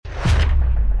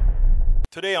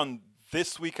Today on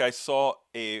This Week, I saw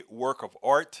a work of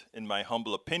art, in my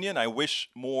humble opinion. I wish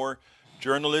more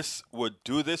journalists would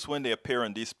do this when they appear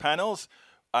on these panels.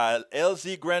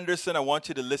 LZ Granderson, I want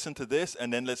you to listen to this,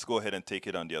 and then let's go ahead and take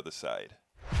it on the other side.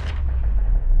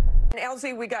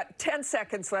 LZ, we got 10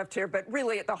 seconds left here, but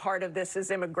really at the heart of this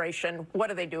is immigration. What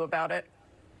do they do about it?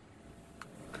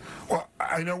 Well,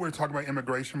 I know we're talking about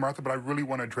immigration, Martha, but I really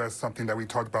want to address something that we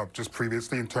talked about just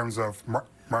previously in terms of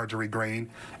Marjorie Greene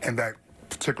and that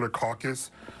particular caucus.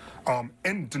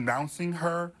 In denouncing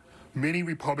her, many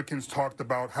Republicans talked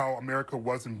about how America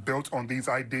wasn't built on these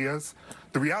ideas.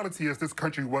 The reality is this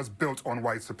country was built on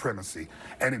white supremacy.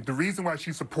 And the reason why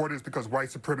she supported is because white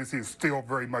supremacy is still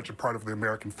very much a part of the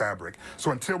American fabric.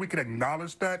 So until we can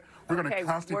acknowledge that, we're going to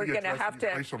constantly address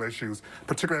these racial issues,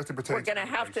 particularly as it pertains to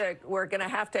immigration. We're going to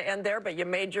have to end there, but you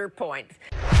made your point.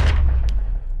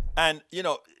 And, you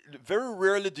know, very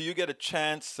rarely do you get a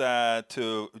chance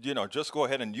to, just go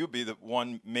ahead and you be the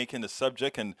one making the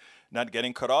subject and not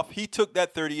getting cut off. He took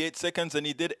that 38 seconds and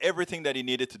he did everything that he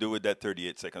needed to do with that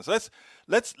 38 seconds. Let's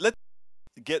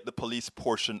get the police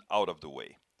portion out of the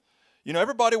way. You know,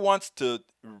 everybody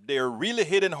they're really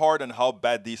hitting hard on how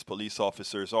bad these police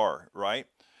officers are, right?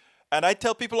 And I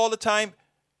tell people all the time,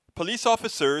 police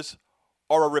officers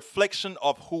are a reflection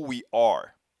of who we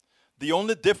are. The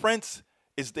only difference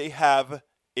is they have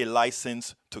a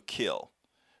license to kill.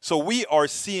 So we are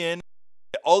seeing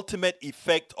the ultimate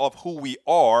effect of who we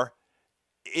are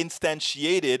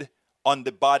instantiated on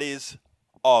the bodies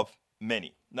of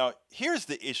many. Now, here's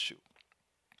the issue.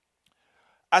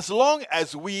 As long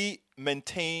as we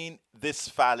maintain this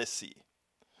fallacy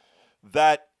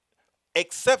that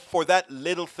except for that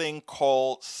little thing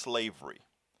called slavery,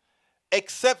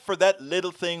 except for that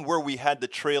little thing where we had the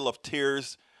Trail of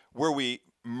Tears, where we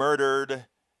murdered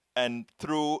and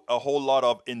threw a whole lot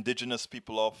of indigenous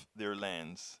people off their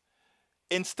lands.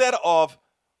 Instead of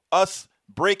us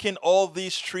breaking all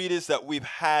these treaties that we've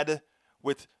had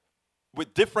with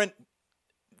different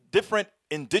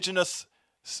indigenous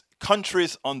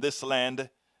countries on this land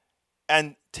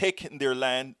and taking their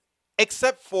land,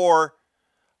 except for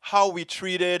how we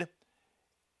treated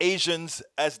Asians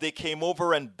as they came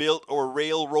over and built our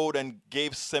railroad and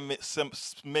gave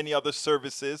many other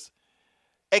services,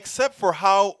 except for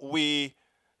how we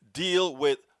deal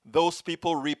with those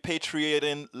people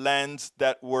repatriating lands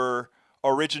that were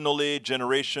originally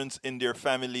generations in their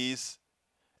families,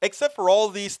 except for all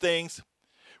these things,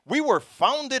 we were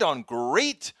founded on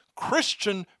great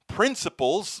Christian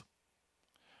principles.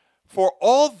 For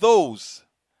all those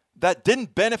that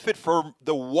didn't benefit from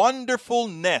the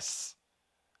wonderfulness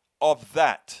of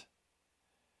that,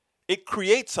 it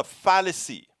creates a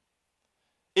fallacy.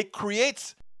 It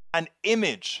creates an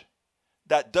image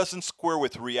that doesn't square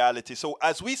with reality. So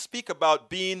as we speak about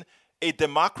being a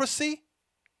democracy,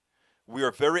 we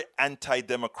are very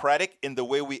anti-democratic in the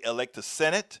way we elect a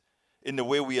Senate, in the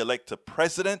way we elect a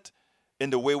president, in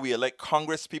the way we elect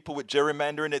Congress people with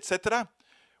gerrymandering, etc.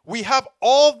 We have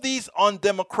all these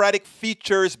undemocratic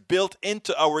features built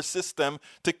into our system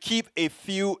to keep a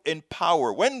few in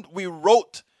power. When we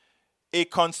wrote a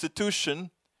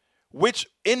constitution, which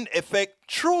in effect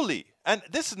truly, and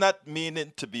this is not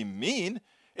meaning to be mean,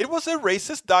 it was a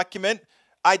racist document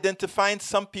identifying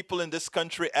some people in this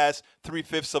country as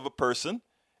 3/5 of a person.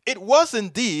 It was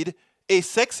indeed a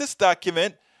sexist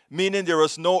document, meaning there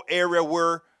was no area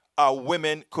where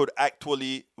women could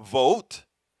actually vote.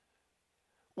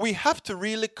 We have to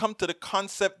really come to the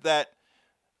concept that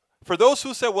for those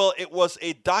who say, well, it was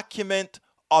a document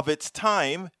of its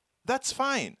time, that's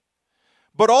fine.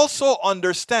 But also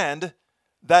understand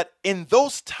that in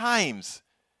those times,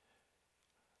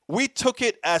 we took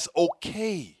it as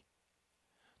okay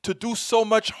to do so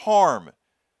much harm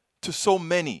to so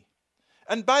many.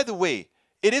 And by the way,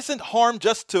 it isn't harm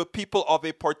just to people of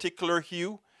a particular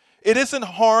hue. It isn't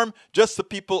harm just to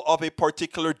people of a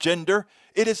particular gender.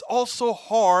 It is also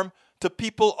harm to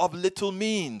people of little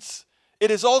means.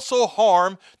 It is also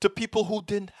harm to people who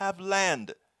didn't have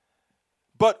land.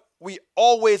 But we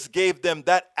always gave them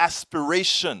that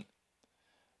aspiration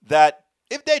that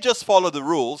if they just follow the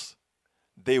rules,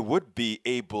 they would be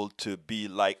able to be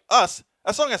like us,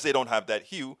 as long as they don't have that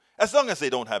hue, as long as they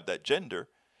don't have that gender.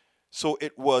 So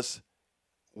it was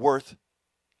worth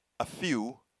a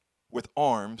few with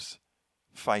arms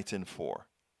fighting for.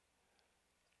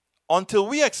 Until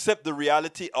we accept the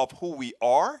reality of who we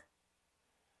are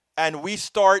and we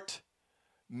start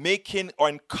making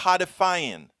or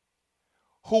codifying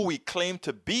who we claim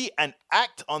to be and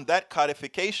act on that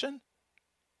codification,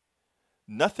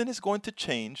 nothing is going to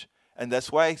change. And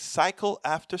that's why cycle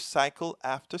after cycle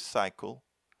after cycle,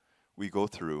 we go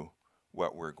through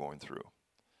what we're going through.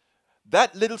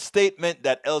 That little statement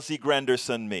that L.Z.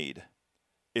 Granderson made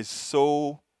is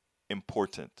so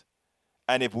important.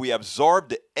 And if we absorb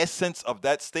the essence of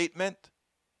that statement,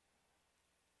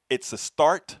 it's a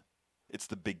start, it's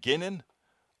the beginning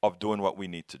of doing what we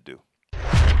need to do.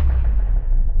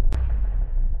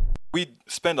 We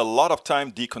spend a lot of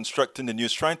time deconstructing the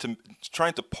news, trying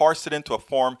to parse it into a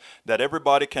form that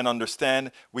everybody can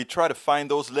understand. We try to find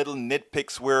those little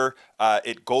nitpicks where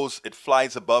it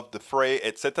flies above the fray,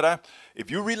 etc.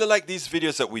 If you really like these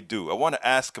videos that we do, I want to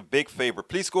ask a big favor.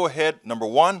 Please go ahead, number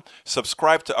one,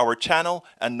 subscribe to our channel,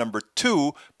 and number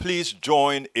two, please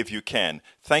join if you can.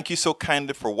 Thank you so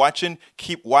kindly for watching.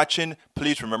 Keep watching.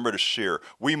 Please remember to share.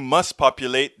 We must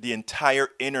populate the entire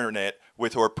internet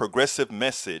with our progressive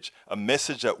message, a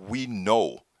message that we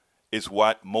know is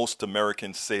what most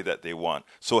Americans say that they want.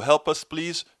 So help us,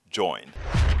 please join.